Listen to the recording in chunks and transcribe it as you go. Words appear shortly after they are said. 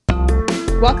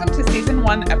Welcome to Season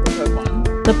 1, Episode 1.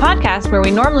 The podcast where we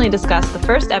normally discuss the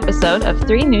first episode of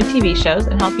 3 new TV shows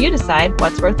and help you decide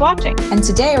what's worth watching. And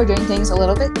today we're doing things a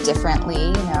little bit differently.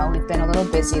 We've been a little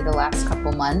busy the last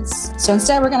couple months. So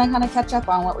instead we're going to kind of catch up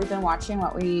on what we've been watching,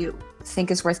 what we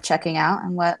think is worth checking out,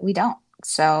 and what we don't.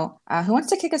 So who wants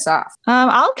to kick us off?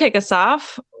 I'll kick us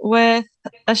off with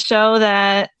a show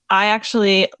that I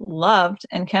actually loved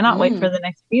and cannot wait for the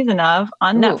next season of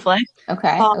on Netflix.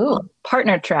 Okay.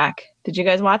 Partner Track. Did you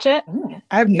guys watch it?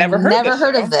 I've never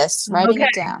heard of this. Writing it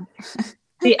down.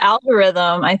 The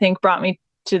algorithm, I think, brought me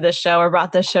to this show, or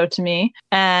brought this show to me.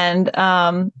 And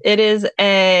it is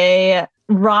a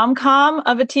rom-com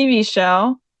of a TV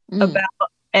show about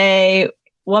a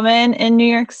woman in New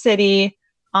York City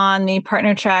on the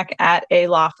partner track at a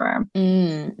law firm.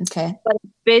 Okay. But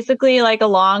it's basically like a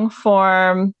long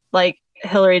form, like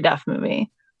Hilary Duff movie.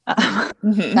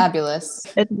 Fabulous.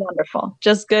 It's wonderful.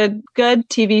 Just good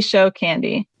TV show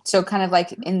candy. So kind of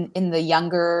like in the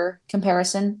younger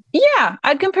comparison? Yeah,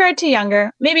 I'd compare it to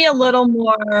younger. Maybe a little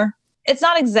more. It's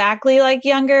not exactly like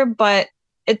younger, but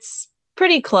it's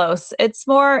pretty close. It's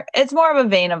more of a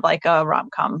vein of like a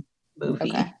rom-com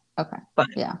movie. Okay. But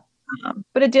yeah.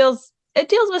 But it deals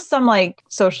with some like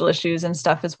social issues and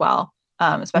stuff as well.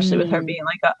 Especially with her being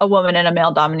like a woman in a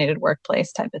male-dominated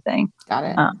workplace type of thing. Got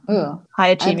it.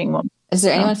 High-achieving woman. Is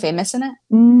there anyone famous in it?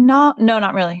 No,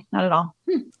 not really. Not at all.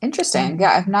 Interesting.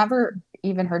 Yeah, I've never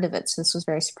even heard of it, so this was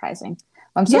very surprising.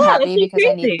 I'm so happy because crazy.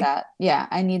 I need that. Yeah,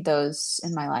 I need those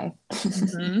in my life.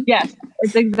 Yes,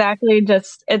 it's exactly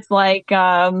it's like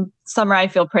Summer I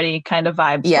Feel Pretty kind of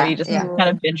vibes where you just kind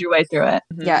of binge your way through it.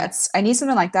 Yeah, I need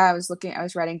something like that. I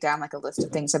was writing down like a list of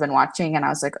things I've been watching, and I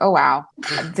was like, oh wow,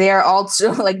 they're all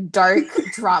so like dark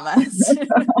dramas.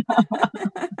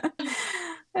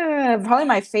 Probably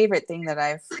my favorite thing that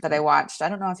I watched. I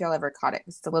don't know if y'all ever caught it.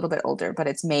 It's a little bit older, but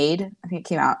it's Made. I think it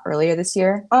came out earlier this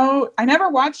year. Oh, I never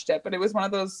watched it, but it was one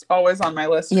of those always on my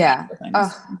list. Yeah.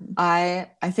 I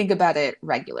think about it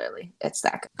regularly. It's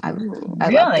that good. I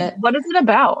really? loved it. What is it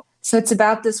about? So it's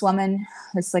about this woman,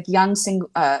 this like young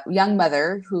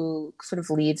mother who sort of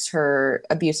leaves her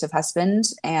abusive husband,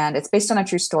 and it's based on a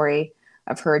true story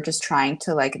of her just trying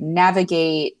to like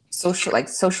navigate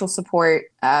social support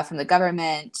from the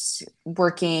government,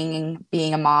 working,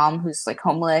 being a mom who's like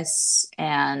homeless,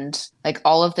 and like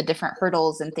all of the different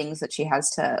hurdles and things that she has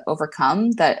to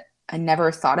overcome that I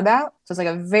never thought about. So it's like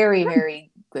a very, very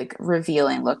like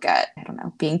revealing look at, I don't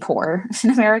know, being poor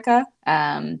in America.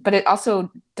 But it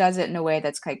also does it in a way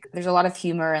that's like, there's a lot of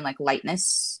humor and like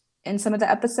lightness in some of the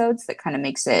episodes that kind of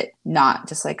makes it not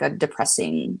just like a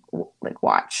depressing like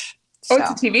watch. Oh,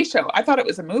 it's a TV show. I thought it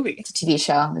was a movie. It's a TV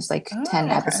show. There's like 10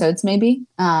 episodes maybe.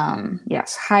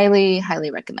 Yes, highly,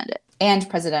 highly recommend it. And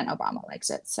President Obama likes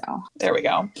it, so. There we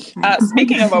go.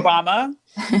 Speaking of Obama,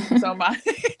 so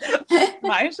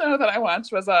my show that I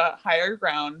watched was a Higher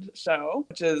Ground show,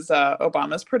 which is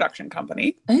Obama's production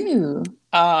company. Ooh.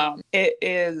 It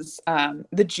is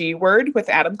The G Word with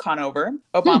Adam Conover.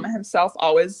 Obama himself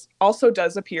also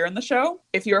does appear in the show.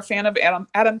 If you're a fan of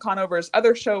Adam Conover's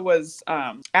other show was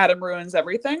Adam Ruins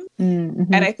Everything.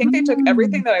 Mm-hmm. And I think they took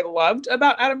everything that I loved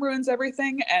about Adam Ruins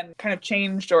Everything and kind of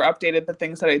changed or updated the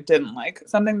things that I didn't like.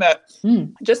 Something that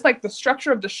just like the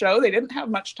structure of the show, they didn't have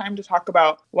much time to talk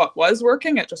about what was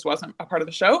working. It just wasn't a part of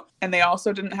the show. And they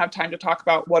also didn't have time to talk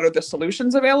about what are the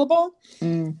solutions available.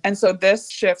 And so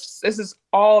this is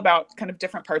all about kind of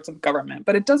different parts of government,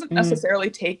 but it doesn't necessarily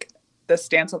take the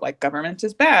stance of like government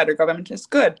is bad or government is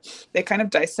good. They kind of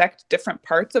dissect different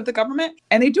parts of the government,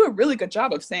 and they do a really good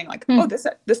job of saying like, oh,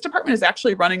 this department is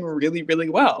actually running really, really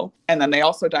well. And then they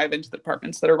also dive into the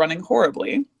departments that are running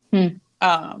horribly. And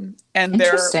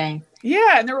interesting.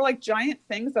 And there were like giant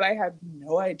things that I had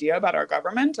no idea about our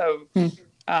government of.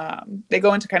 They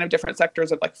go into kind of different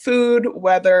sectors of like food,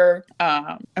 weather,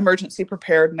 emergency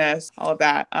preparedness, all of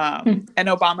that. And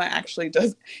Obama actually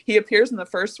he appears in the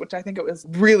first, which I think it was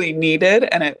really needed.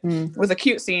 And it was a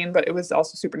cute scene, but it was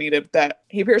also super needed that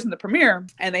he appears in the premiere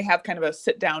and they have kind of a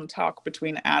sit down talk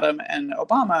between Adam and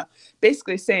Obama,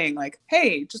 basically saying like,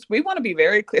 hey, we want to be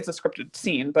very clear. It's a scripted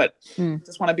scene, but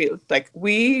just want to be like,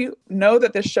 we know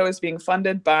that this show is being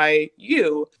funded by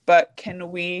you, but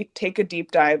can we take a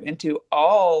deep dive into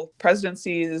all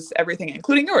presidencies, everything,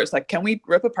 including yours? Like, can we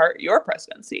rip apart your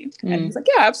presidency? And he's like,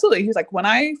 yeah, absolutely. He's like, when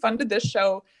I funded this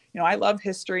show, I love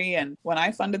history. And when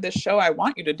I funded this show, I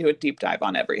want you to do a deep dive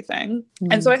on everything.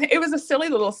 And so I think it was a silly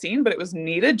little scene, but it was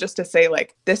needed just to say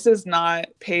like, this is not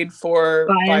paid for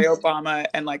by Obama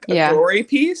and like a glory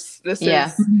piece. This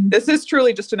is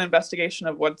truly just an investigation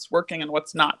of what's working and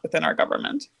what's not within our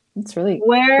government. It's really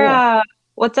cool.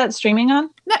 What's that streaming on?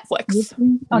 Netflix.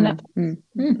 Oh,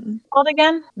 Netflix. Called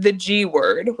again? The G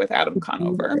Word with Adam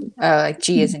Conover. Like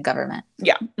G is in government.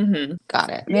 Yeah. Got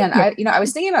it. Man, I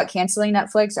was thinking about canceling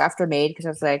Netflix after Made because I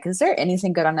was like, is there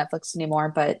anything good on Netflix anymore?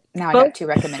 But now I got 2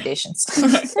 recommendations.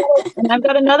 And I've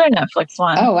got another Netflix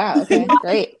one. Oh wow. Okay.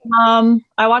 Great.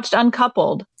 I watched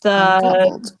Uncoupled,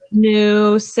 the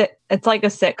new it's like a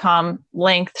sitcom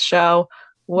length show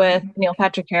with Neil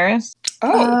Patrick Harris.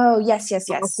 Oh, yes.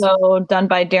 Also done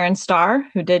by Darren Star,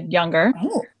 who did Younger,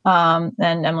 and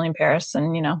Emily in Paris,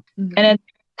 and and it's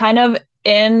kind of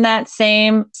in that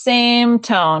same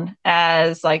tone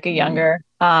as like a Younger,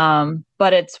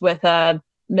 but it's with a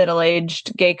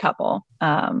middle-aged gay couple.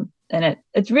 And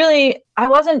it's really, I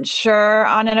wasn't sure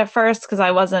on it at first because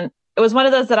it was one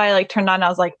of those that I like turned on and I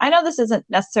was like, I know this isn't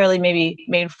necessarily maybe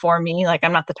made for me. Like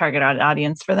I'm not the target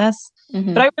audience for this,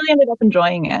 but I really ended up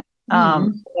enjoying it. I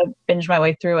binged my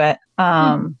way through it.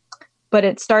 But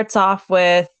it starts off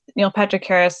with Neil Patrick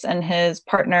Harris and his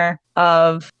partner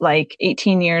of like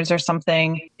 18 years or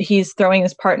something. He's throwing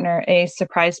his partner a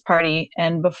surprise party.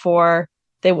 And before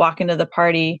they walk into the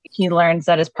party, he learns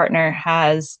that his partner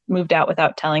has moved out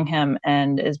without telling him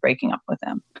and is breaking up with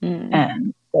him.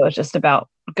 And so it's just about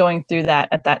going through that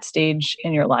at that stage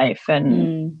in your life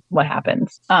and what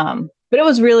happens. But it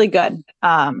was really good.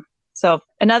 So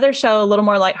another show, a little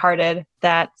more lighthearted,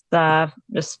 that's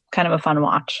just kind of a fun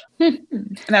watch.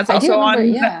 And that's also on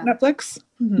Netflix?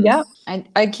 Yeah.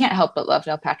 I can't help but love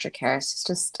Neil Patrick Harris. It's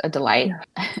just a delight.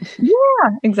 Yeah,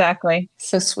 exactly.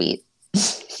 So sweet.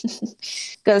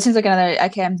 Good. It seems like another.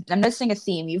 Okay, I'm noticing a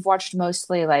theme. You've watched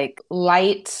mostly like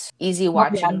light, easy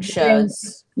watching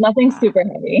shows. Nothing super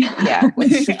heavy. Yeah,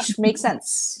 which makes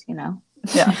sense.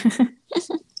 Yeah.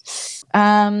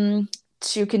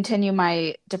 To continue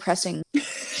my depressing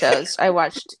shows, I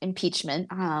watched Impeachment,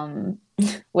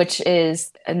 which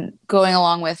is going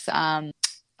along with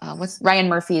what's Ryan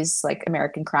Murphy's like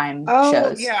American crime shows.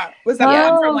 Oh yeah, was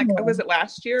that one from was it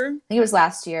last year? I think it was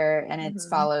last year, and it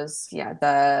follows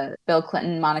the Bill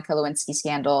Clinton Monica Lewinsky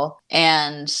scandal,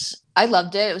 and I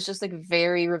loved it. It was just like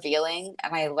very revealing,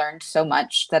 and I learned so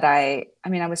much that I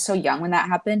was so young when that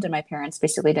happened, and my parents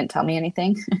basically didn't tell me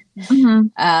anything.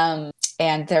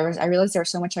 And I realized there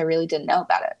was so much I really didn't know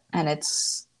about it, and it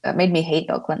made me hate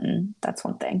Bill Clinton. That's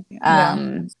one thing.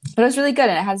 But it was really good,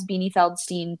 and it has Beanie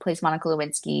Feldstein plays Monica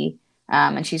Lewinsky,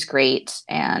 and she's great.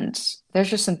 And there's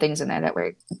just some things in there that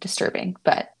were disturbing,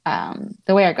 but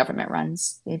the way our government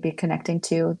runs, they'd be connecting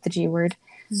to the G Word.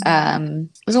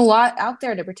 There's a lot out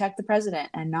there to protect the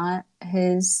president and not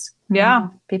his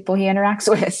people he interacts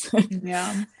with.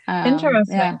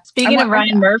 Interesting. Speaking of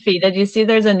Ryan Murphy, did you see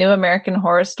there's a new American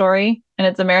Horror Story, and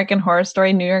it's American Horror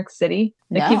Story New York City?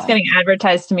 It keeps getting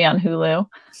advertised to me on Hulu.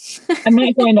 I'm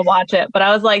not going to watch it, but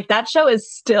I was like, that show is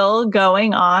still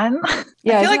going on.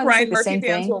 Yeah, I feel like Ryan Murphy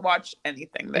fans will watch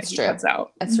anything that he puts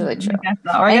out. That's really true.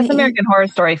 I guess American Horror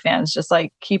Story fans just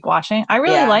like keep watching. I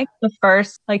really like the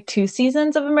first like 2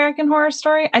 seasons of American Horror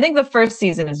Story. I think the first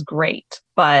season is great,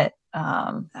 but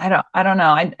I don't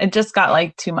know. It just got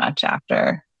like too much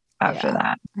after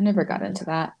that. I never got into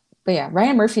that. But yeah,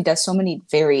 Ryan Murphy does so many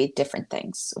very different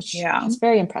things, which is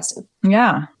very impressive.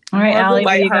 Yeah. All right, Allie.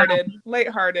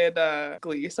 Lighthearted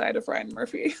Glee side of Ryan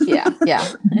Murphy. Yeah.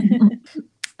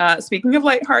 Speaking of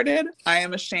lighthearted, I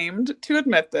am ashamed to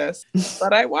admit this,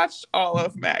 but I watched all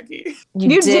of Maggie.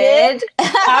 You did?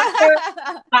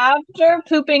 After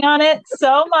pooping on it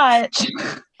so much.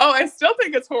 Oh, I still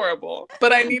think it's horrible,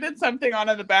 but I needed something on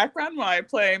in the background while I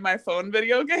play my phone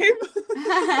video game.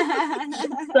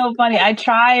 So funny. I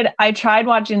tried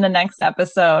watching the next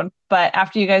episode, but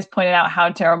after you guys pointed out how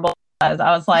terrible it was,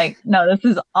 I was like, no, this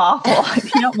is awful. I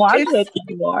can't watch it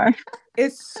anymore.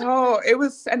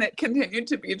 And it continued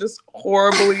to be just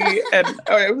horribly, and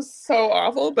it was so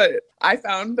awful. But I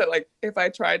found that like if I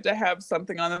tried to have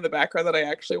something on in the background that I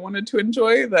actually wanted to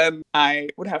enjoy, then I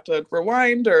would have to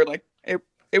rewind or like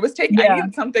it was taking. I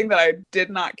needed something that I did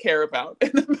not care about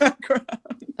in the background.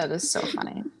 That is so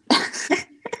funny.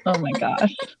 Oh my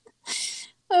gosh.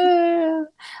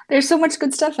 There's so much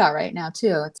good stuff out right now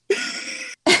too.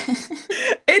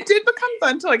 It did become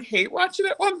fun to like hate watch it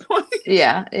at one point.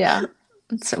 Yeah.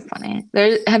 It's so funny.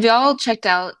 Have y'all checked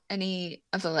out any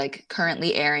of the like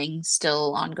currently airing,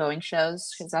 still ongoing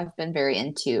shows? Because I've been very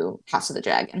into House of the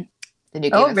Dragon, the new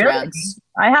Game of Thrones.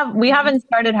 We haven't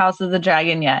started House of the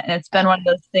Dragon yet, and it's been one of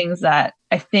those things that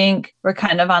I think we're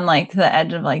kind of on like the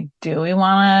edge of like, do we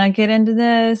want to get into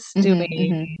this? Do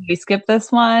we skip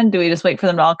this one? Do we just wait for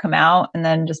them to all come out and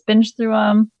then just binge through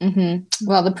them?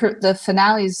 Well, the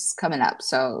finale's coming up,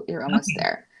 so you're almost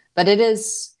there. But it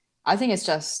is. I think it's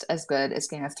just as good as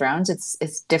Game of Thrones.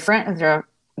 It's different. There are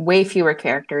way fewer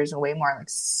characters and way more like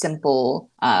simple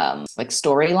like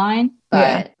storyline,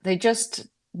 but they just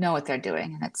know what they're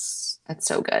doing, and it's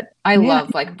so good. I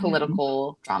love like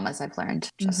political dramas. I've learned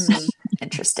just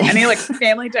interesting. Any like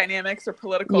family dynamics or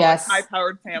political like,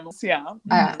 high-powered families.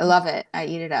 I love it. I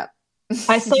eat it up.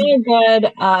 I saw a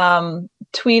good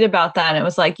tweet about that, and it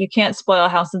was like, you can't spoil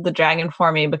House of the Dragon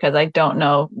for me because I don't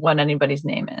know what anybody's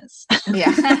name is.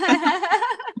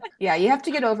 Yeah, you have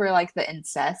to get over like the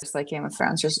incest. It's like Game of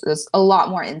Thrones. There's a lot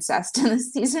more incest in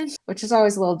this season, which is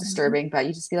always a little disturbing, but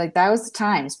you just feel like that was the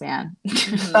times, man.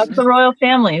 That's the royal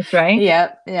families, right?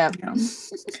 Yep.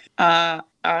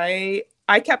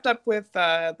 I kept up with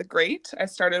The Great. I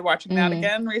started watching that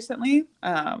again recently.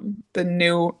 The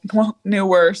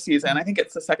newer season. I think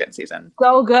it's the second season.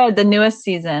 So good. The newest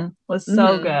season was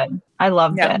so good. I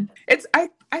loved it. I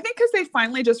think because they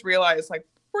finally just realized like,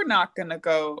 we're not going to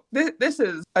go, this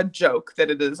is a joke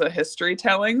that it is a history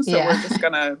telling. So we're just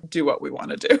going to do what we want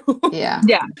to do. Yeah.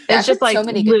 It's just like so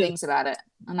many good things about it.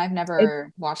 And I've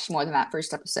never watched more than that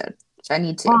first episode. So I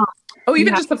need to.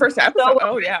 Even just the first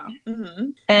episode.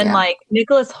 And like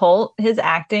Nicholas Hoult, his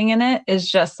acting in it is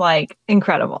just like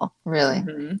incredible. Really?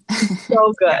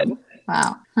 So good.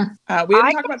 Wow. We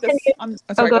didn't talk about this.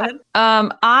 Sorry, go ahead.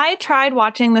 I tried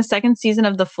watching the second season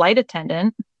of The Flight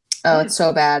Attendant. Oh, it's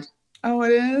so bad. Oh,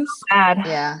 it is? Bad.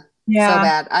 Yeah. So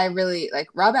bad. I really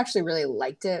Rob actually really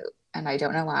liked it, and I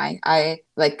don't know why. I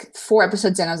like 4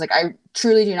 episodes in, I was like, I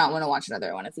truly do not want to watch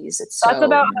another one of these. It's so That's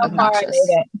about how far I made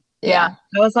it. Yeah.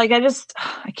 I was like,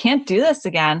 I can't do this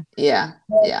again. Yeah.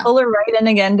 Pull her right in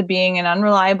again to being an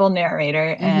unreliable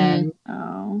narrator. And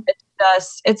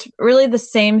it's really the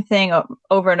same thing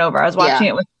over and over. I was watching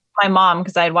it with my mom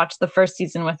because I had watched the first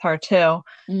season with her too.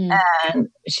 And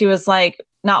she was like,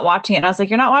 not watching it. And I was like,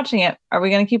 you're not watching it. Are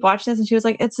we going to keep watching this? And she was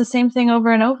like, it's the same thing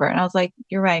over and over. And I was like,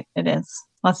 you're right. It is.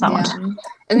 Let's not watch it.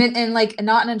 And then in like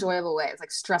not an enjoyable way. It's like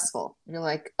stressful. You're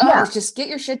like, just get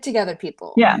your shit together,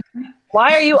 people. Yeah.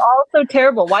 Why are you all so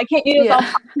terrible? Why can't you just all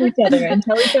talk to each other and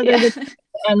tell each other this?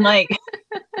 And like,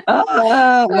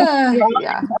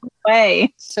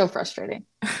 way. So frustrating.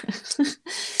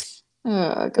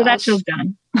 Oh, gosh. So that show's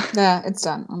done. Yeah, it's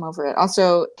done. I'm over it.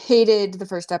 Also, hated the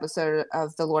first episode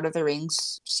of the Lord of the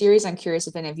Rings series. I'm curious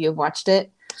if any of you have watched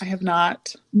it. I have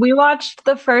not. We watched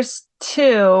the first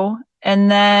 2,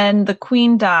 and then the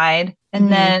Queen died,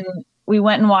 and then we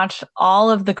went and watched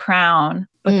all of The Crown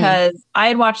because I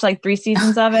had watched like 3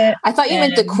 seasons of it. I thought you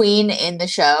meant the Queen in the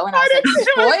show, and I was like,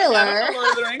 spoiler.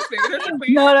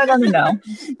 No.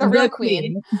 The real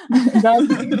Queen.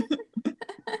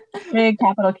 Big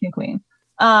capital Q Queen.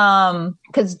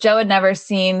 Because Joe had never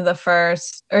seen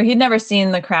he'd never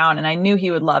seen The Crown, and I knew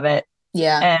he would love it.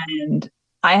 Yeah. And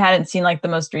I hadn't seen like the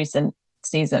most recent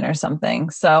season or something.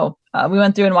 So we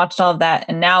went through and watched all of that.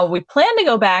 And now we plan to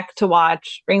go back to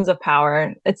watch Rings of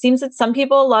Power. It seems that some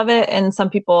people love it and some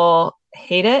people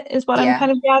hate it, is what I'm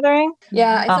kind of gathering.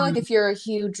 Yeah, I feel like if you're a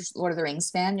huge Lord of the Rings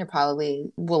fan, you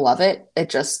probably will love it. It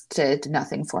just did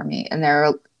nothing for me. And there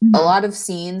are a lot of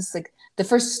scenes, like the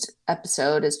first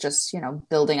episode is just,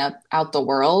 building out the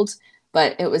world.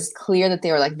 But it was clear that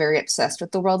they were like very obsessed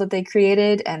with the world that they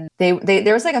created. And there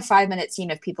was like a 5-minute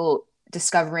scene of people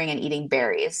discovering and eating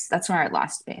berries. That's where it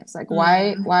lost me. It's like,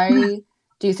 why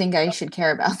do you think I should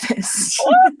care about this?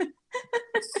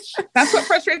 That's what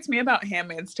frustrates me about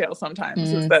Handmaid's Tale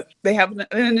sometimes is that they have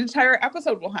an entire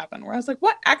episode will happen where I was like,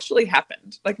 what actually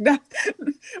happened? Like that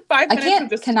 5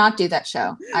 minutes. I cannot do that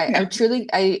show. I truly,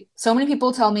 so many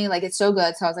people tell me like, it's so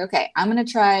good. So I was like, okay, I'm going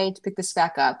to try to pick this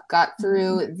back up. Got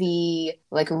through the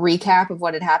like recap of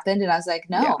what had happened. And I was like,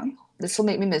 no, this will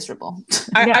make me miserable.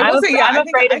 I'm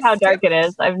afraid of how dark it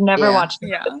is. I've never watched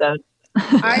the episode.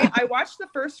 I watched the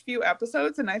first few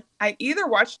episodes and I either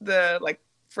watched the like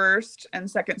first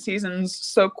and second seasons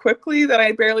so quickly that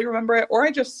I barely remember it, or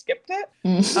I just skipped it.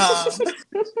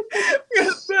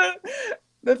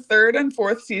 The third and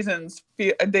fourth seasons,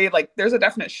 they like there's a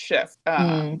definite shift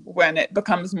when it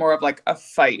becomes more of like a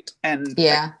fight and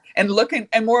looking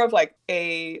and more of like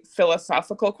a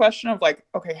philosophical question of like,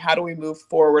 okay, how do we move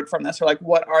forward from this, or like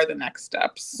what are the next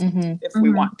steps if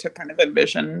we want to kind of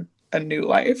envision a new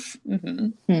life.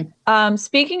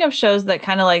 Speaking of shows that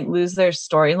kind of like lose their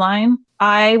storyline,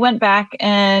 I went back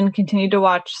and continued to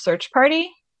watch Search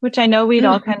Party, which I know we'd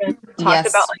all kind of talked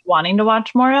about like wanting to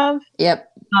watch more of. Yep.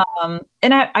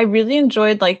 And I really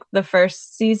enjoyed like the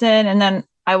first season, and then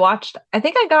I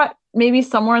think I got maybe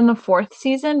somewhere in the 4th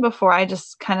season before I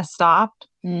just kind of stopped.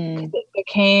 It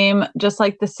became just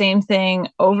like the same thing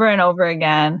over and over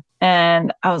again.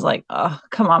 And I was like, oh,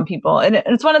 come on, people. And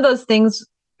it's one of those things,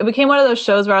 it became one of those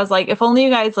shows where I was like, if only you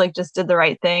guys like just did the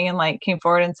right thing and like came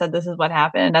forward and said this is what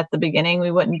happened at the beginning,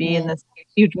 we wouldn't be in this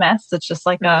huge mess. It's just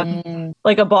like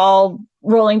a ball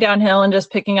rolling downhill and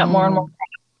just picking up more and more.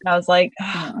 And I was like,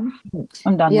 I'm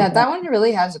done. Yeah, with that one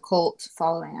really has a cult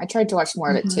following. I tried to watch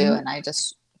more of it too, and I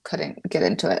just couldn't get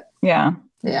into it. Yeah.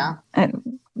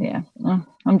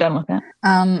 I'm done with it.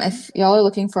 If y'all are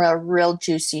looking for a real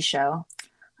juicy show,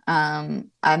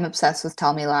 I'm obsessed with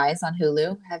Tell Me Lies on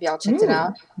Hulu. Have y'all checked it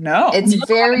out? No. It's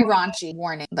very raunchy.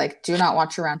 Warning, like, do not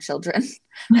watch around children.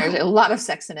 There's a lot of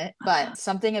sex in it, but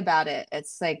something about it,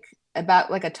 it's like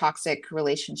about like a toxic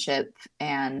relationship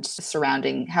and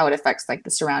surrounding how it affects like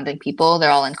the surrounding people.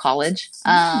 They're all in college.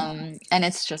 And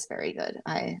it's just very good.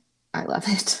 I love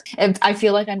it. And I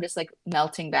feel like I'm just like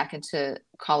melting back into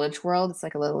college world. It's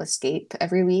like a little escape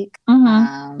every week.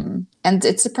 And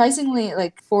it's surprisingly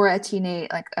like for a teenage,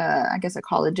 like I guess a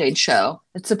college age show,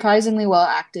 it's surprisingly well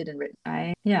acted and written.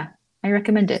 I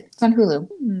recommend it. It's on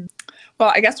Hulu.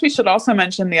 Well, I guess we should also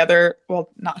mention the other, well,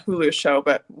 not Hulu show,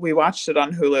 but we watched it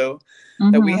on Hulu.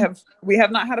 That we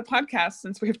have not had a podcast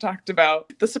since we've talked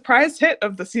about the surprise hit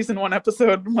of the season 1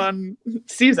 episode 1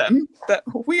 season that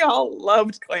we all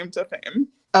loved, Claim to Fame.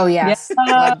 Oh yes,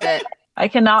 loved it. I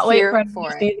cannot wait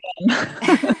for it.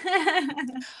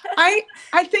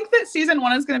 I think that season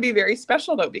 1 is going to be very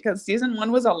special though, because season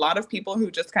 1 was a lot of people who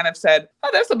just kind of said, "Oh,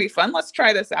 this will be fun. Let's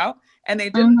try this out," and they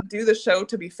didn't do the show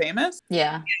to be famous.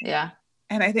 Yeah.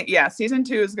 And I think, season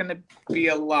 2 is going to be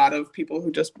a lot of people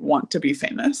who just want to be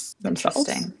famous themselves.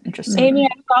 Interesting. Amy, I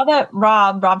saw that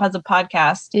Rob has a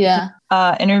podcast. Yeah.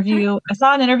 Interview. I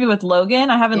saw an interview with Logan.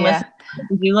 I haven't listened.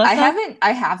 Did you listen?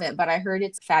 I haven't, but I heard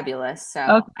it's fabulous.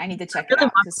 So I need to check it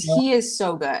out because he is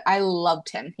so good. I loved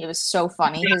him. He was so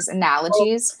funny. His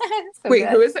analogies. Wait,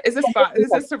 who is it? Is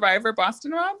this Survivor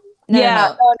Boston Rob?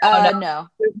 No.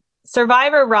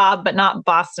 Survivor Rob, but not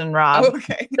Boston Rob. Oh,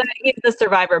 okay. He's the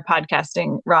Survivor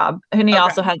podcasting Rob. And he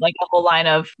also has like a whole line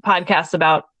of podcasts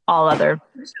about all other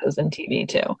shows and TV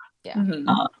too. Yeah.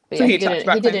 So they did a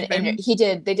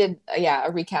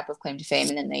recap of Claim to Fame,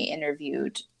 and then they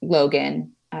interviewed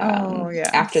Logan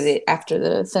after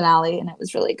the finale, and it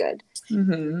was really good.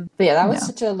 But that was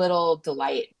such a little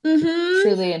delight.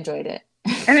 Truly enjoyed it.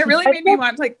 And it really made me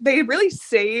want, like, they really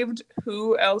saved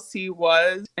who Elsie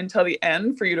was until the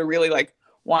end for you to really like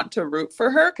want to root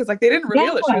for her, because like they didn't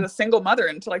reveal that she was a single mother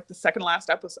until like the second last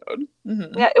episode.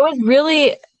 Yeah, it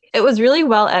was really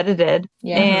well edited.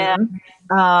 And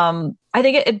I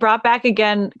think it brought back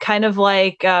again kind of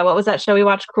like what was that show we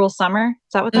watched, Cruel Summer?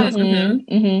 Is that what that was?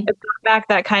 It brought back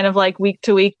that kind of like week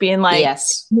to week being like,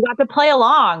 you got to play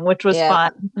along, which was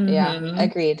fun. Yeah,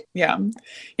 agreed. Yeah.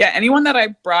 Anyone that I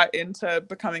brought into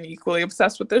becoming equally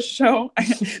obsessed with this show,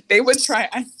 they would try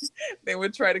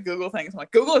to Google things. I'm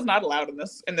like, Google is not allowed in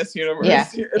this universe.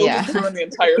 It'll just ruin the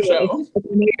entire show.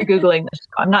 You're Googling this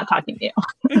show. I'm not talking to you.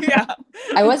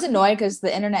 I was annoyed because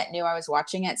the internet knew I was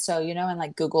watching it. So, and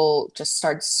like Google just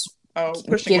starts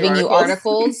giving you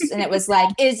articles, and it was like,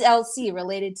 is Elsie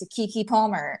related to Keke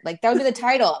Palmer? Like that would be the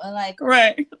title. And like,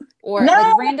 right. Or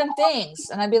like random things.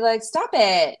 And I'd be like, stop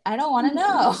it. I don't want to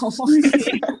know.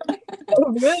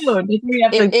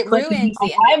 It ruins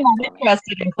the I'm not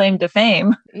interested in Claim to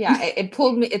Fame. Yeah, it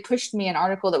pushed me an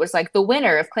article that was like the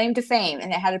winner of Claim to Fame,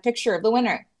 and it had a picture of the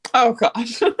winner. Oh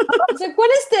gosh. I was like,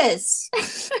 what is this?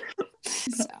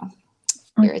 So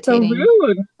irritating. So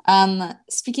rude.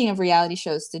 Speaking of reality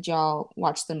shows, did y'all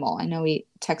watch them all? I know we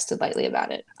texted lightly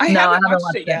about it. I haven't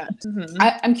watched it yet.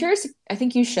 I'm curious. I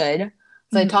think you should.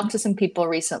 So I talked to some people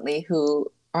recently who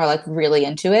are like really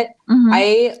into it.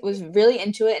 I was really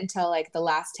into it until like the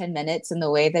last 10 minutes, and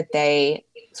the way that they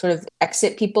sort of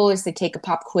exit people is they take a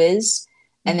pop quiz,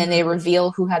 and then they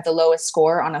reveal who had the lowest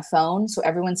score on a phone. So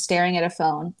everyone's staring at a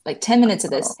phone, like 10 minutes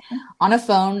of this on a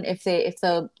phone. If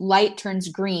the light turns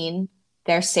green,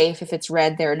 they're safe. If it's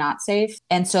red, they're not safe.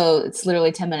 And so it's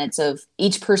literally 10 minutes of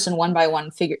each person one by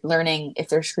one learning if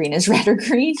their screen is red or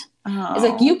green. It's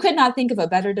like, you could not think of a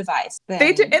better device.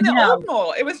 They did in the old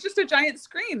mole. It was just a giant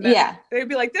screen. They'd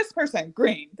be like, this person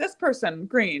green, this person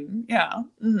green. Yeah.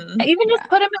 Even just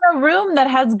put them in a room that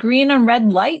has green and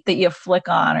red light that you flick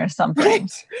on or something.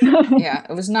 Yeah,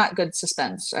 it was not good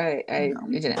suspense. I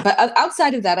didn't. But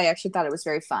outside of that, I actually thought it was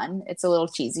very fun. It's a little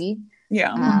cheesy.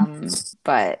 Yeah.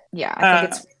 But yeah, I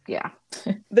think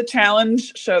The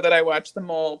challenge show that I watched, The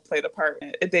Mole played a part.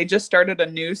 They just started a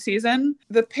new season.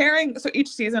 The pairing, so each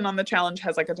season on the challenge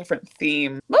has like a different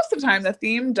theme. Most of the time, the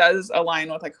theme does align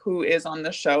with like who is on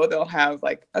the show. They'll have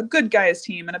like a good guys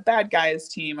team and a bad guys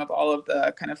team of all of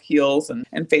the kind of heels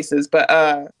and faces.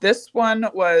 But this one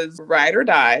was Ride or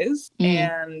Dies,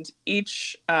 and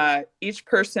each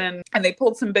person, and they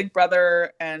pulled some Big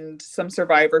Brother and some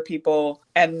Survivor people,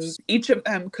 and each of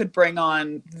them could bring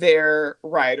on their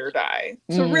ride or die.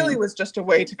 So it really was just a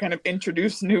way to kind of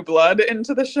introduce new blood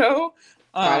into the show,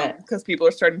 because people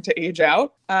are starting to age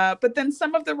out. But then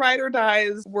some of the ride or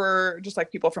dies were just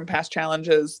like people from past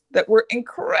challenges that were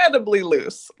incredibly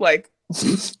loose. Like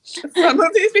some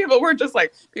of these people were just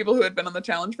like people who had been on the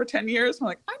challenge for 10 years. I'm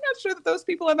like, I'm not sure that those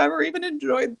people have ever even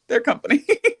enjoyed their company.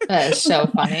 That is so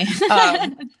funny.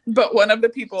 But one of the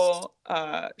people,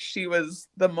 she was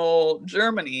the mole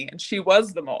Germany, and she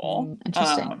was the mole.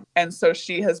 Interesting. And so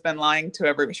she has been lying to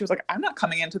everybody. She was like, I'm not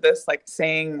coming into this like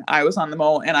saying I was on the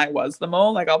mole and I was the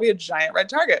mole. Like, I'll be a giant red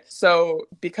target. So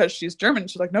because she's German,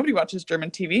 she's like, nobody watches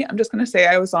German TV. I'm just going to say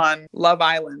I was on Love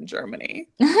Island Germany.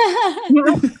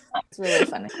 It's really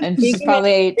funny. And it's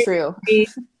probably true.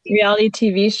 Reality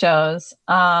TV shows.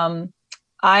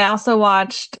 I also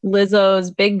watched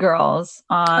Lizzo's Big Girls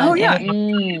on. Oh yeah,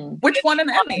 which won an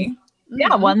Emmy.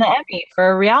 Yeah, won the Emmy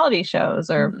for reality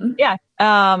shows. Or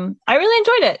I really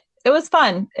enjoyed it. It was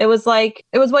fun. It was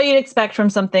what you'd expect from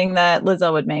something that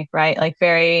Lizzo would make, right? Like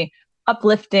very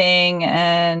uplifting,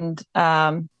 and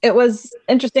it was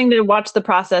interesting to watch the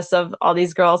process of all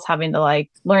these girls having to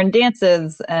like learn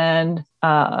dances and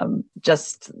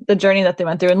just the journey that they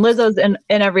went through. And Lizzo's in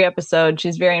every episode.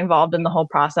 She's very involved in the whole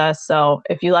process. So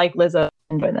if you like Lizzo,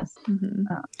 enjoy this.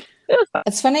 It was fun.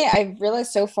 It's funny. I've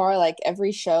realized so far, like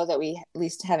every show that we at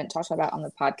least haven't talked about on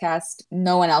the podcast,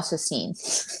 no one else has seen.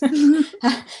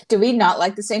 Do we not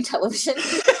like the same television?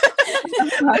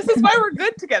 This is why we're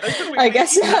good together. I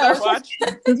guess so. Watch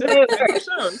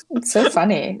shows. It's so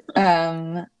funny.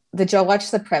 Did y'all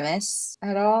watch The Premise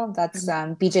at all? That's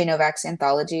BJ Novak's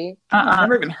anthology. I've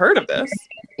never even heard of this.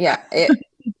 Yeah,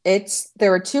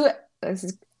 there were two.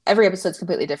 Every episode's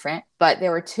completely different, but there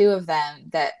were two of them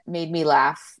that made me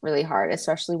laugh really hard,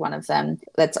 especially one of them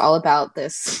that's all about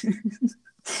this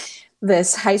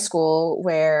this high school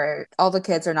where all the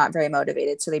kids are not very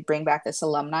motivated. So they bring back this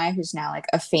alumni who's now like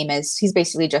he's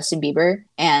basically Justin Bieber.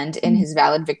 And in his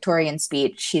valedictorian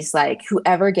speech, he's like,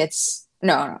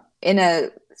 in a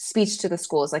speech to the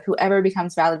school is like, whoever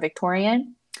becomes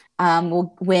valedictorian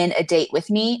will win a date with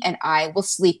me and I will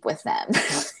sleep with them.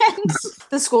 And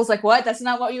the school's like, what? That's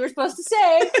not what you were supposed to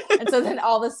say. And so then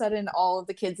all of a sudden, all of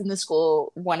the kids in the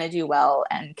school want to do well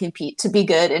and compete to be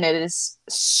good. And it is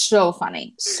so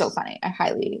funny. So funny. I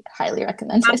highly, highly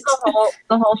recommend it.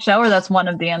 The whole show, or that's one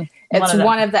of the It's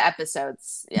one of the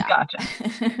episodes. Yeah.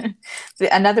 Gotcha.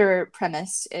 Another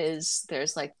premise is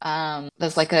there's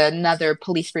another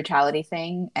police brutality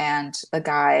thing, and the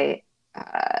guy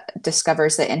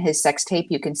discovers that in his sex tape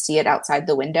you can see it outside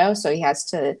the window, so he has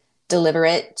to deliver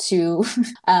it to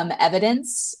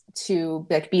evidence to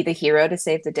be the hero to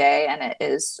save the day, and it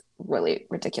is really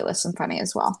ridiculous and funny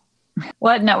as well.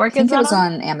 What network I think is it was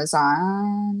on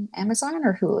Amazon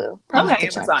or Hulu. Okay,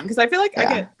 Amazon, because I feel like I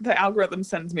get the algorithm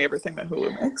sends me everything that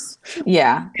Hulu makes.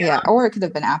 Yeah, or it could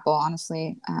have been Apple,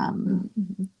 honestly.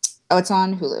 It's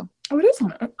on Hulu. Oh, it is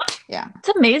on it. Yeah, it's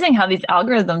amazing how these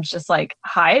algorithms just like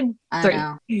hide. I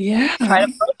know. Yeah, try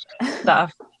to push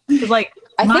stuff. It's like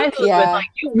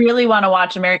you really want to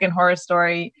watch American Horror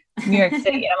Story, New York City.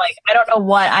 And I'm like, I don't know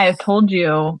what I have told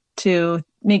you to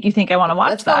make you think I want to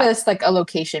watch That's probably just like a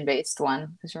location-based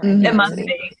one. It must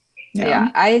be.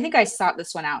 Yeah, I think I sought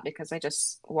this one out because I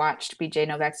just watched BJ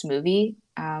Novak's movie,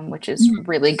 which is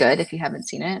really good. If you haven't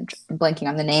seen it, I'm blanking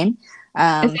on the name.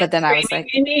 But then I was like,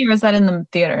 or is that in the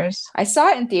theaters? I saw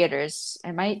it in theaters.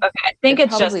 I might. Okay, I think it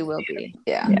probably will be.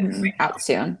 Yeah, out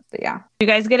soon. But yeah. Did you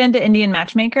guys get into Indian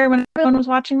Matchmaker when everyone was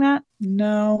watching that?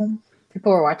 No.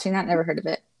 People were watching that. Never heard of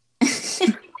it.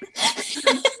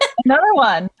 Another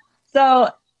one. So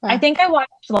I think I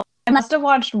must have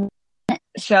watched one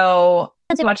show.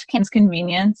 I watched Kim's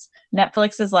Convenience.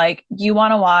 Netflix is like, you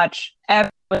want to watch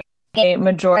every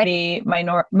majority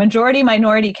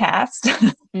minority cast.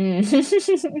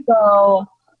 So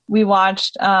we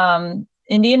watched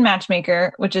Indian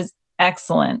Matchmaker, which is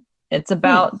excellent. It's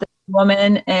about the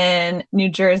woman in New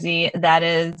Jersey that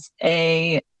is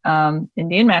a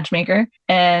Indian matchmaker,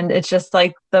 and it's just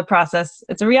like the process.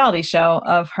 It's a reality show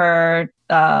of her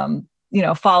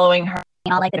following her,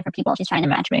 all like the different people she's trying to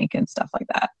matchmake and stuff like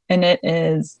that. And it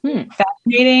is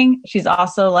fascinating. She's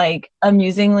also like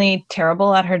amusingly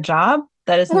terrible at her job.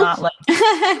 That is not like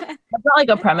it's not like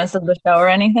a premise of the show or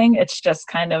anything. It's just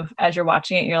kind of as you're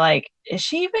watching it, you're like, is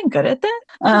she even good at this?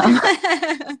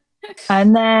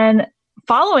 And then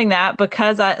following that,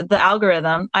 because the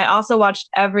algorithm, I also watched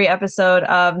every episode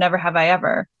of Never Have I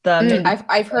Ever.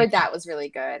 I've heard that was really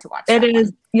good to watch. It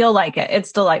is. You'll like it.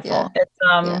 It's delightful.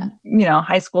 Yeah. It's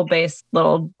high school based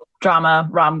little drama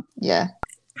kind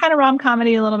of rom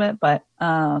comedy a little bit, but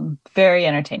very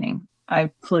entertaining.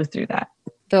 I flew through that.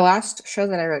 The last show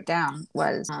that I wrote down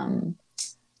was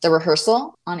The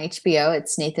Rehearsal on HBO.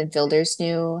 It's Nathan Fielder's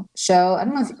new show. I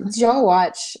don't know if did y'all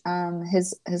watch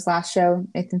his last show,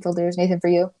 Nathan Fielder's Nathan for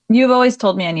You? You've always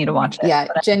told me I need to watch it. Yeah,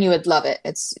 Jen, you would love it.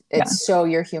 It's so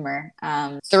your humor.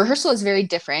 The Rehearsal is very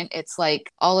different. It's like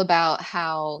all about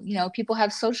how, people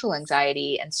have social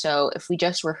anxiety. And so if we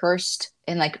just rehearsed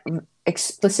in like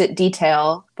explicit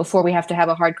detail before we have to have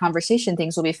a hard conversation,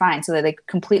 things will be fine. So they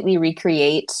completely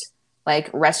recreate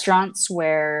like restaurants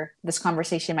where this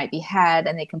conversation might be had,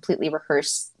 and they completely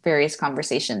rehearse various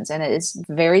conversations, and it is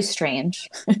very strange.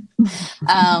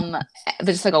 But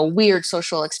it's like a weird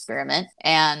social experiment,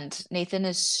 and Nathan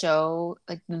is so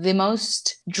like the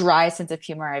most dry sense of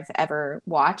humor I've ever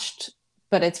watched,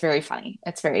 but it's very funny.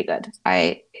 It's very good.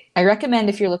 I recommend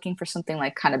if you're looking for something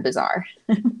like kind of bizarre.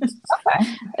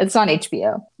 Okay. It's on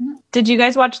HBO. Did you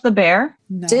guys watch The Bear?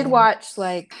 No. Did watch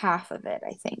like half of it,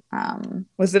 I think.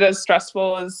 Was it as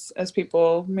stressful as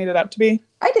people made it out to be?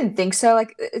 I didn't think so.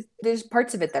 Like there's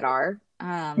parts of it that are.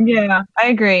 Yeah, I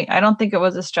agree. I don't think it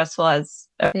was as stressful as.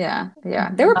 Yeah.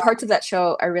 There were parts of that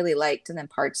show I really liked, and then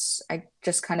parts I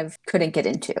just kind of couldn't get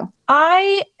into.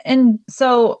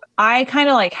 So I kind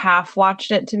of like half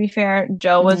watched it, to be fair.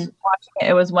 Joe was watching it.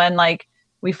 It was when like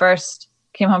we first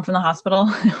came home from the hospital.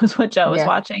 It was what Joe was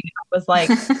watching. I was like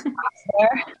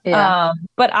there. Yeah.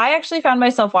 But I actually found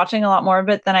myself watching a lot more of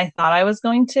it than I thought I was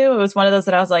going to. It was one of those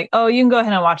that I was like, oh, you can go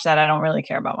ahead and watch that. I don't really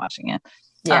care about watching it.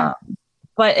 Yeah.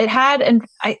 But it had, and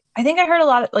I think I heard a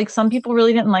lot of, like, some people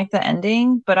really didn't like the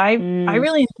ending, but I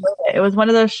really enjoyed it. It was one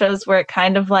of those shows where it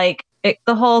kind of like,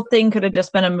 the whole thing could have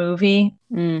just been a movie,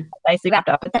 nicely wrapped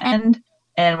up at the end,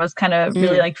 and was kind of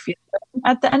really like feel good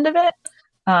at the end of it.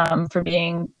 For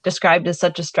being described as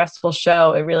such a stressful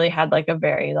show, it really had like a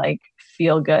very like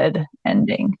feel good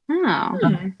ending.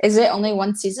 Oh. Is it only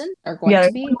one season or going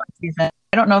to be? One season.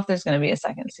 I don't know if there's going to be a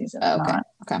second season. Oh, okay. Not.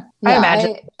 Okay. I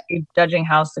imagine judging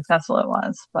how successful it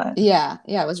was, but yeah,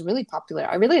 it was really popular.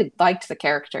 I really liked the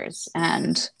characters,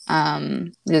 and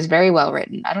it was very well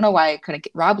written. I don't know why I couldn't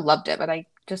Rob loved it, but I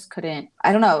just couldn't.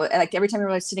 I don't know. Like every time we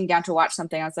were sitting down to watch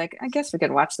something, I was like, I guess we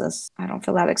could watch this. I don't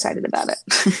feel that excited about it.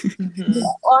 Well,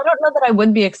 I don't know that I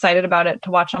would be excited about it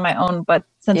to watch on my own, but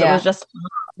since it was just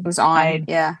it was on.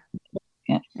 Yeah.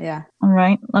 All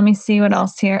right. Let me see what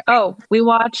else here. Oh, we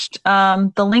watched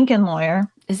The Lincoln Lawyer.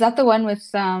 Is that the one with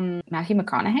Matthew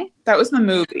McConaughey? That was the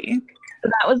movie.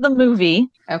 That was the movie.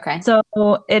 Okay. So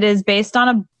it is based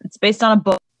on a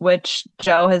book, which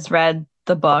Joe has read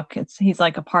the book. He's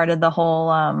like a part of the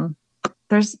whole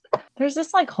there's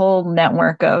this like whole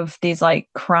network of these like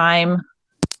crime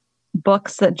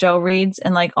books that Joe reads,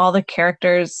 and like all the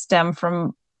characters stem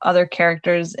from other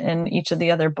characters in each of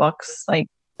the other books. Like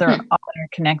they're all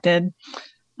interconnected.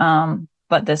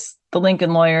 But the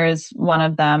Lincoln Lawyer is one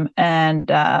of them. And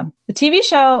the TV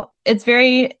show, it's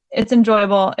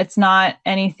enjoyable. It's not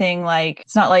anything like,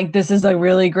 it's not like this is a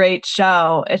really great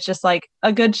show. It's just like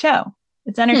a good show.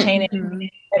 It's entertaining.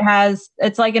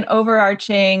 It's like an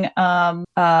overarching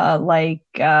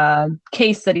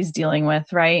case that he's dealing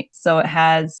with, right? So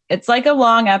it's like a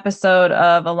long episode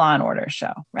of a Law and Order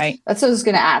show, right? That's what I was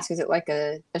going to ask. Is it like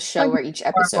a show where each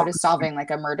episode is solving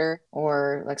like a murder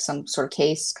or like some sort of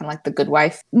case, kind of like The Good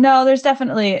Wife? No,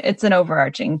 it's an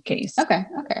overarching case. Okay,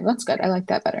 that's good. I like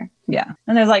that better. Yeah,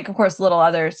 and there's like, of course, little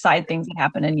other side things that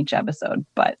happen in each episode,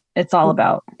 but it's all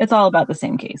about the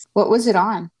same case. What was it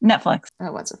on? Netflix. Oh,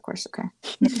 it was, of course. Okay.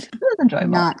 It was enjoyable.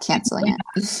 Not canceling it.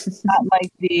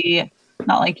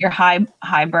 not like your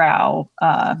highbrow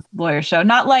lawyer show.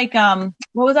 Not like what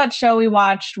was that show we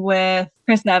watched with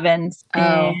Chris Evans?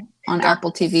 On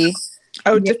Apple TV.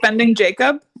 Oh, Defending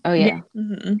Jacob. Oh yeah.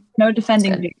 Mm-hmm. No,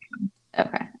 Defending Jacob.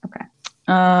 Okay.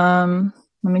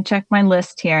 Let me check my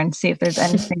list here and see if there's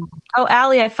anything. Oh,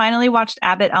 Allie, I finally watched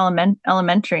Abbott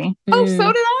Elementary. Oh,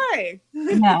 so did I.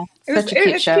 Yeah. Such a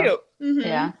cute show. Cute. Mm-hmm.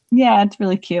 Yeah. Yeah, it's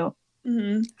really cute.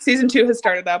 Mm-hmm. Season 2 has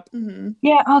started up. Mm-hmm.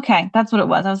 Yeah, okay. That's what it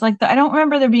was. I was like, I don't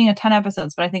remember there being 10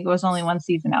 episodes, but I think it was only one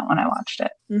season out when I watched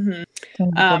it.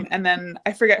 Mm-hmm. And then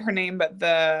I forget her name, but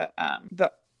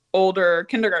the older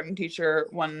kindergarten teacher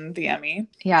won the Emmy.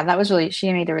 Yeah,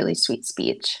 she made a really sweet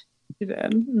speech. She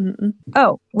did. Mm-hmm.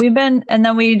 Oh, and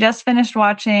then we just finished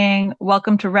watching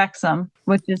Welcome to Wrexham,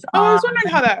 which is I was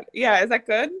wondering how that. Yeah, is that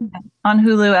good? on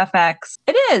Hulu FX.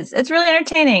 It is. It's really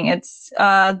entertaining. It's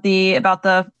about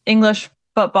the English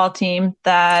football team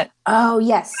that Oh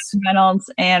yes.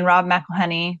 Reynolds and Rob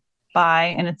McElhenney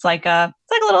buy, and it's like a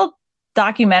little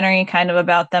documentary kind of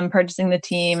about them purchasing the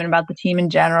team and about the team in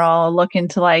general. Look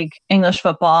into like English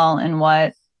football and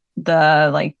what the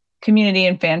like community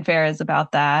and fanfare is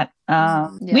about that.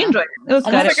 We enjoyed it. It was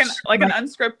almost good. like an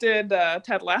unscripted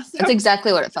Ted Lasso. That's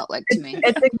exactly what it felt like to me.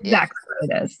 It's exactly what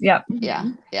it is. Yep.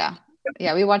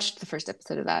 Yeah, we watched the first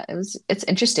episode of that. It's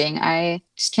interesting. I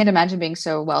just can't imagine being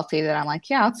so wealthy that I'm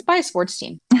like, yeah, let's buy a sports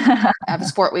team. Have a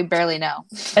sport we barely know.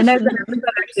 And there's an episode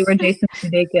actually where Jason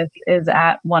Sudeikis is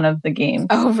at one of the games.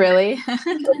 Oh, really? Yeah,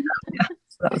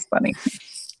 so that was funny.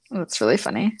 That's really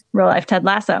funny. Real life Ted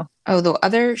Lasso. Oh, the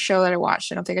other show that I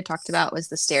watched, I don't think I talked about, was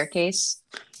The Staircase.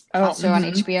 Also on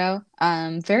HBO.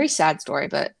 Very sad story,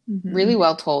 but really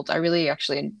well told. I really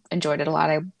actually enjoyed it a lot.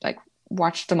 I like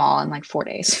watched them all in like 4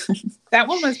 days. That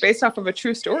one was based off of a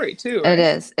true story too, right?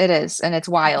 It is. And it's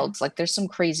wild. Like there's some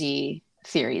crazy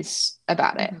theories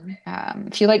about it.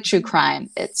 If you like true crime,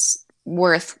 it's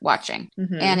worth watching.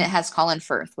 And it has Colin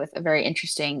Firth with a very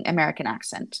interesting American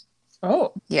accent.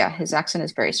 Oh. Yeah, his accent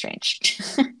is very strange.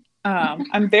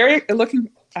 I'm very looking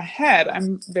ahead.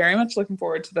 I'm very much looking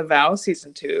forward to The Vow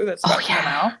season 2. That's about to come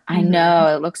out. I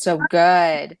know. It looks so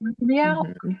good. Yeah.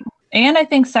 And I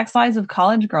think Sex Lives of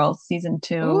College Girls season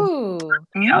 2. Ooh.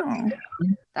 Oh.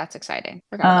 That's exciting.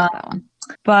 Forgot about that one.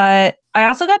 But I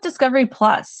also got Discovery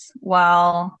Plus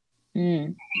while Mm.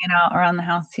 hanging out around the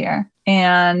house here.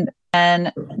 And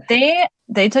they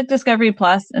took Discovery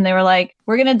Plus and they were like,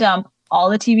 we're going to dump all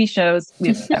the TV shows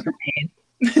we've ever made,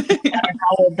 no matter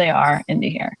how old they are, into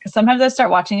here. Because sometimes I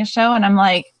start watching a show and I'm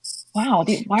like, wow,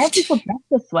 why are people dressed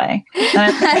this way? And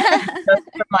I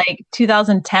from like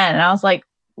 2010. And I was like,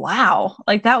 wow,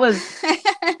 like that was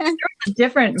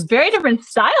very different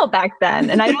style back then.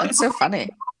 And I That's so funny.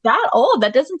 that old.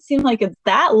 That doesn't seem like it's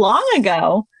that long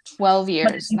ago. 12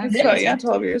 years. That's So, crazy. yeah,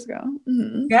 12 years ago.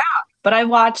 But I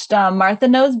watched Martha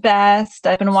Knows Best.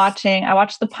 I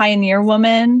watched The Pioneer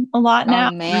Woman a lot now.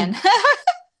 Oh, man.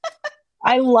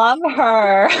 I love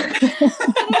her. I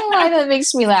don't know why that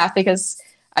makes me laugh, because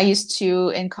I used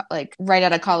to, right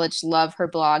out of college, love her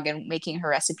blog and making her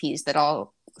recipes that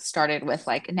all started with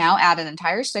like, now add an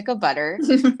entire stick of butter.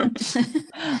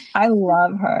 I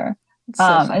love her. So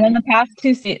and then the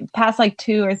past like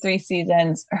 2 or 3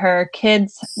 seasons, her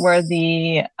kids were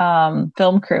the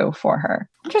film crew for her.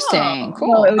 interesting. Oh,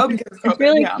 Cool. So it's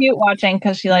really cute watching,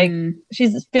 because she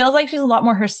feels like she's a lot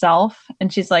more herself,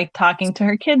 and she's like talking to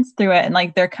her kids through it, and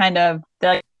like they're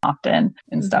like often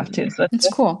and stuff too. So It's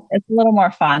cool. It's a little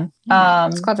more fun.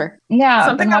 It's clever. Yeah.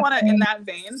 Something I want to, in that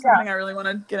vein, something I really want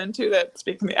to get into that,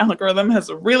 speaking of the algorithm,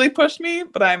 has really pushed me,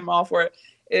 but I'm all for it,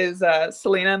 is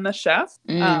Selena and the Chef.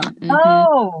 That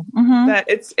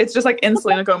it's just like in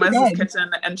Selena Gomez's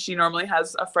kitchen, and she normally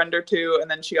has a friend or two,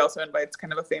 and then she also invites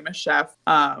kind of a famous chef.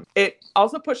 It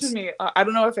also pushes me. I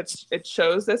don't know if it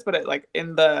shows this, but it like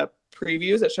in the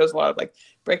previews, it shows a lot of like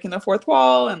breaking the fourth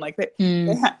wall, and like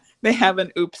they have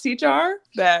an oopsie jar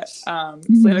that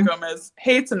Selena Gomez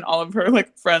hates, and all of her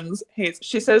like friends hates.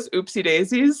 She says oopsie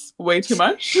daisies way too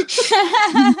much.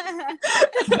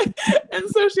 And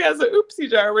so she has an oopsie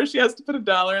jar where she has to put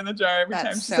 $1 in the jar every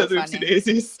time she says oopsie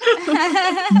daisies.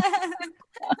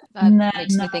 That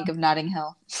makes me think of Notting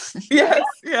Hill. Yes,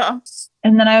 yeah.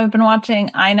 And then I've been watching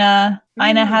Ina.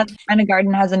 Ina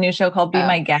Garten has a new show called Be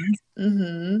My Guest.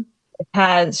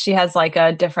 She has like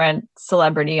a different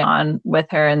celebrity on with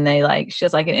her, and she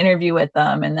has like an interview with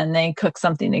them, and then they cook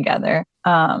something together.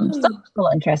 So it's still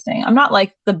interesting. I'm not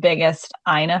like the biggest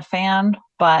Ina fan,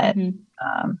 but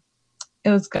it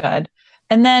was good.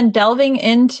 And then delving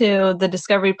into the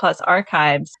Discovery Plus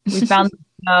archives, we found the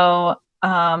show.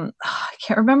 I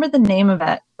can't remember the name of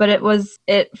it, but it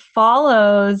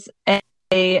follows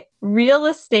a real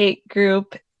estate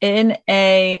group in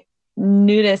a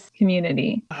nudist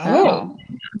community. Oh.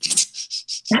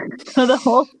 So the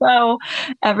whole show,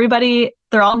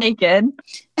 they're all naked.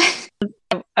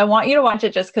 I want you to watch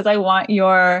it just because I want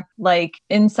your like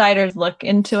insider's look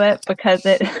into it, because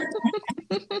they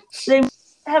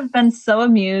have been so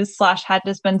amused / had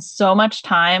to spend so much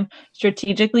time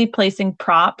strategically placing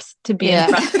props to be in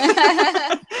front,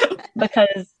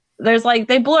 because there's like,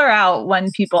 they blur out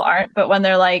when people aren't, but when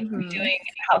they're like doing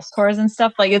house tours and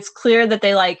stuff, like it's clear that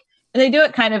they do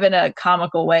it kind of in a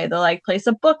comical way. They'll like place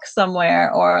a book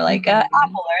somewhere, or like an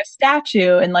apple or a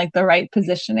statue in like the right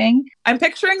positioning. I'm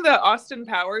picturing the Austin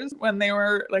Powers when they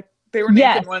were like they were naked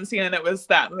Yes. in one scene, and it was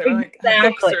that they were like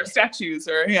books or statues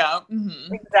or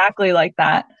Exactly like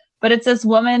that. But it's this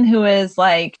woman who is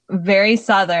like very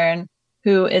Southern,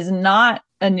 who is not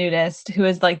a nudist, who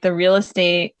is like the real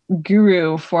estate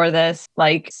guru for this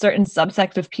like certain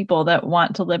subsect of people that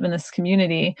want to live in this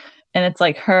community. And it's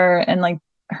like her and like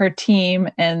her team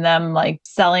and them like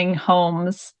selling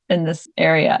homes in this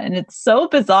area. And it's so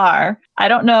bizarre. I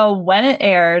don't know when it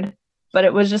aired, but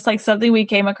it was just like something we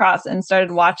came across and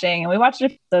started watching, and we watched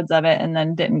episodes of it and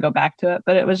then didn't go back to it.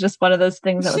 But it was just one of those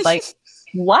things that was like,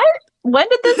 what? When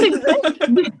did this exist?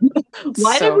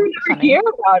 Why did we never hear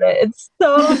about it? It's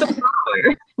so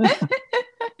bizarre.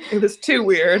 It was too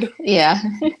weird. Yeah.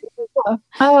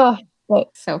 Oh,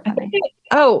 So funny.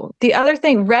 The other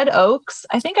thing, Red Oaks.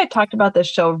 I think I talked about this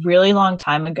show a really long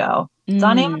time ago. It's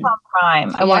on Amazon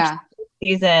Prime. I watched the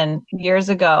season years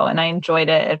ago and I enjoyed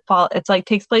it. It's like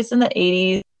takes place in the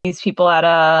 80s. These people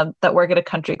that work at a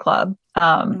country club.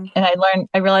 And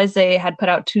I realized they had put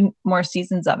out 2 more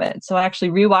seasons of it. So I actually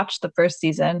rewatched the first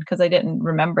season because I didn't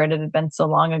remember it. It had been so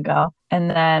long ago,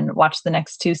 and then watched the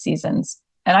next 2 seasons.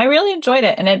 And I really enjoyed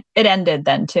it. And it ended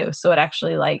then too. So it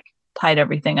actually like tied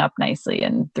everything up nicely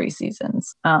in 3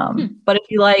 seasons. But if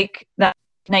you like that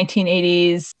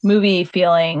 1980s movie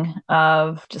feeling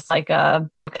of just like a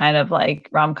kind of like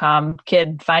rom-com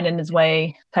kid finding his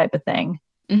way type of thing,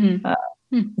 it's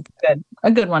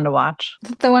a good one to watch. Is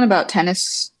that the one about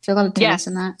tennis? Is there a lot of tennis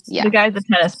in that? Yeah. The guy's a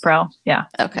tennis pro. Yeah.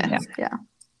 Okay. Yeah.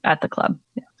 At the club.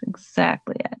 Yeah, that's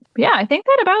exactly it. But yeah, I think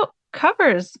that about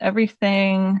covers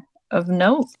everything of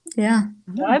note Yeah.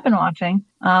 that I've been watching.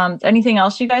 Anything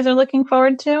else you guys are looking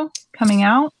forward to coming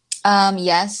out?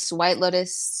 Yes, White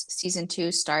Lotus season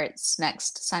 2 starts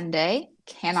next Sunday.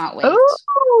 Cannot wait.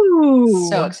 Ooh.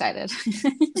 So excited.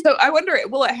 So I wonder,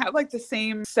 will it have like the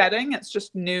same setting? It's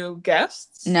just new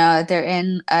guests? No, they're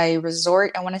in a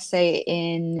resort, I want to say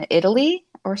in Italy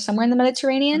or somewhere in the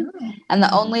Mediterranean. And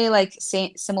the only like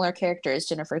similar character is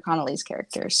Jennifer Connelly's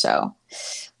character. So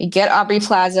we get Aubrey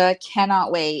Plaza.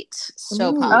 Cannot wait.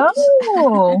 So pumped.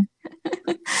 Oh.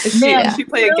 Does she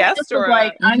play a guest or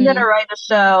like I'm gonna write a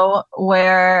show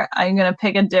where I'm gonna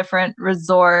pick a different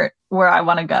resort where I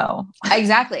want to go.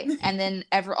 Exactly. And then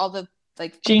all the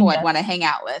like people I'd want to hang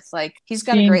out with. Like he's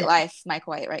got a great life, Mike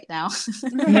White, right now.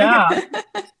 Yeah.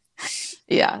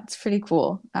 Yeah, it's pretty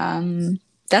cool.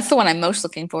 That's the one I'm most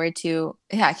looking forward to.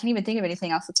 Yeah, I can't even think of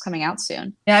anything else that's coming out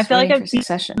soon. Yeah, I feel like I've seen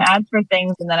Succession ads for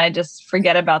things and then I just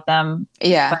forget about them.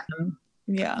 Yeah.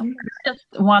 Yeah. I just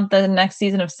want the next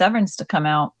season of Severance to come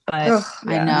out. But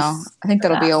I know. I think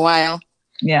that'll be a while.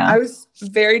 Yeah. I was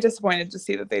very disappointed to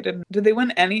see that they didn't. Did they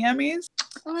win any Emmys?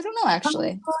 Oh, I don't know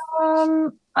actually.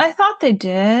 I thought they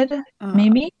did.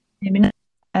 Maybe not.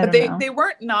 But they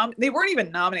weren't even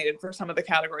nominated for some of the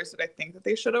categories that I think that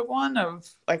they should have won of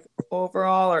like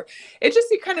overall, or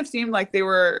it kind of seemed like they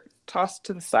were tossed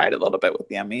to the side a little bit with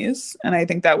the Emmys, and I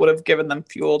think that would have given them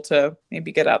fuel to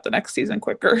maybe get out the next season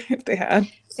quicker if they had.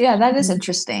 Yeah, that is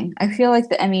interesting. I feel like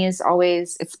the Emmy is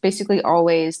it's basically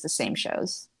always the same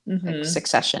shows. Like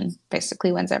Succession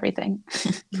basically wins everything.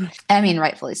 I mean,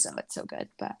 rightfully so. It's so good,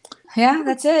 but yeah,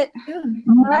 that's it.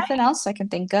 Nothing else I can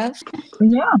think of.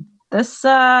 Yeah. This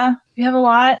we have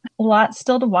a lot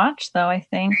still to watch though. I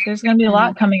think there's going to be a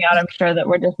lot coming out, I'm sure, that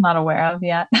we're just not aware of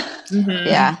yet.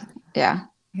 Yeah,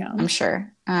 I'm sure.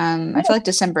 I feel like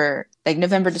December, like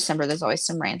November, December, there's always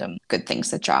some random good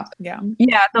things that drop.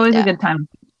 It's always a good time.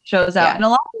 Shows out, and a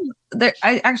lot of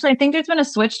I think there's been a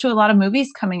switch to a lot of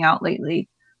movies coming out lately.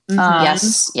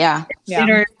 Yes,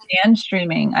 theater and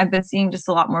streaming. I've been seeing just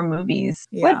a lot more movies,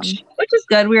 which is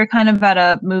good. We were kind of at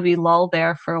a movie lull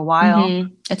there for a while.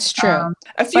 It's true.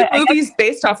 A few movies not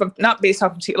based off of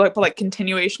but like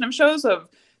continuation of shows.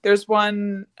 There's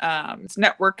one it's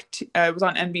network. It was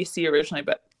on NBC originally,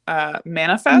 but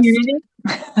Manifest.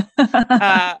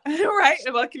 Right,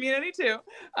 well, Community too.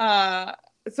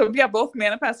 So yeah, both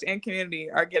Manifest and Community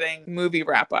are getting movie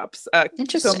wrap-ups.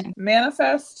 Interesting. So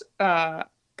Manifest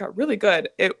got really good.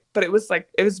 But it was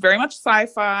very much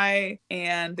sci-fi,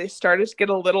 and they started to get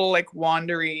a little like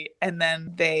wandery, and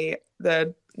then the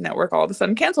network all of a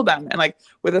sudden canceled them. And like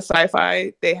with a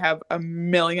sci-fi, they have a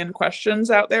million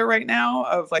questions out there right now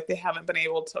of like they haven't been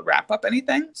able to wrap up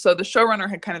anything. So the showrunner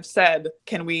had kind of said,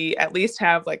 can we at least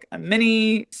have like a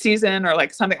mini season or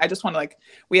like something? I just want to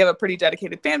we have a pretty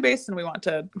dedicated fan base and we want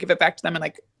to give it back to them and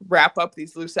like wrap up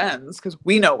these loose ends because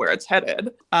we know where it's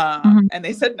headed. And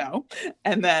they said no.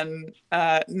 And then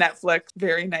Netflix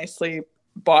very nicely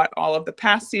bought all of the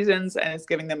past seasons and is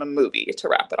giving them a movie to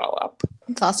wrap it all up.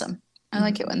 That's awesome. I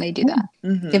like it when they do that.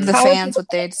 Give the fans what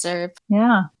they deserve.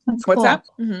 Yeah, That's What's cool. that?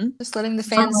 Mm-hmm. Just letting the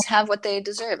fans have what they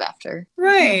deserve after.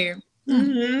 Right.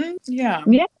 Mm-hmm. Yeah.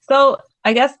 Yeah. So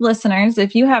I guess listeners,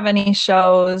 if you have any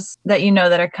shows that you know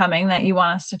that are coming that you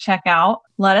want us to check out,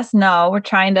 let us know. We're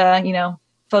trying to,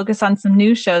 focus on some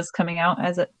new shows coming out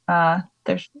as it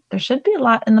there should be a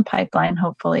lot in the pipeline,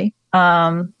 hopefully.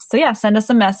 So yeah, send us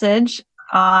a message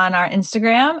on our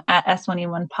Instagram at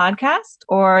S1E1 Podcast,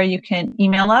 or you can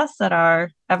email us at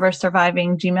our ever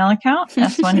surviving Gmail account,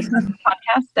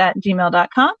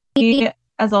 s1e1podcast@gmail.com.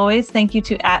 As always, thank you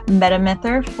to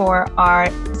 @Metamyther for our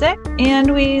music,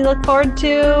 and we look forward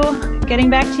to getting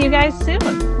back to you guys soon.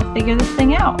 We'll figure this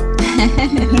thing out. All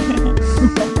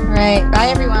right. Bye,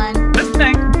 everyone.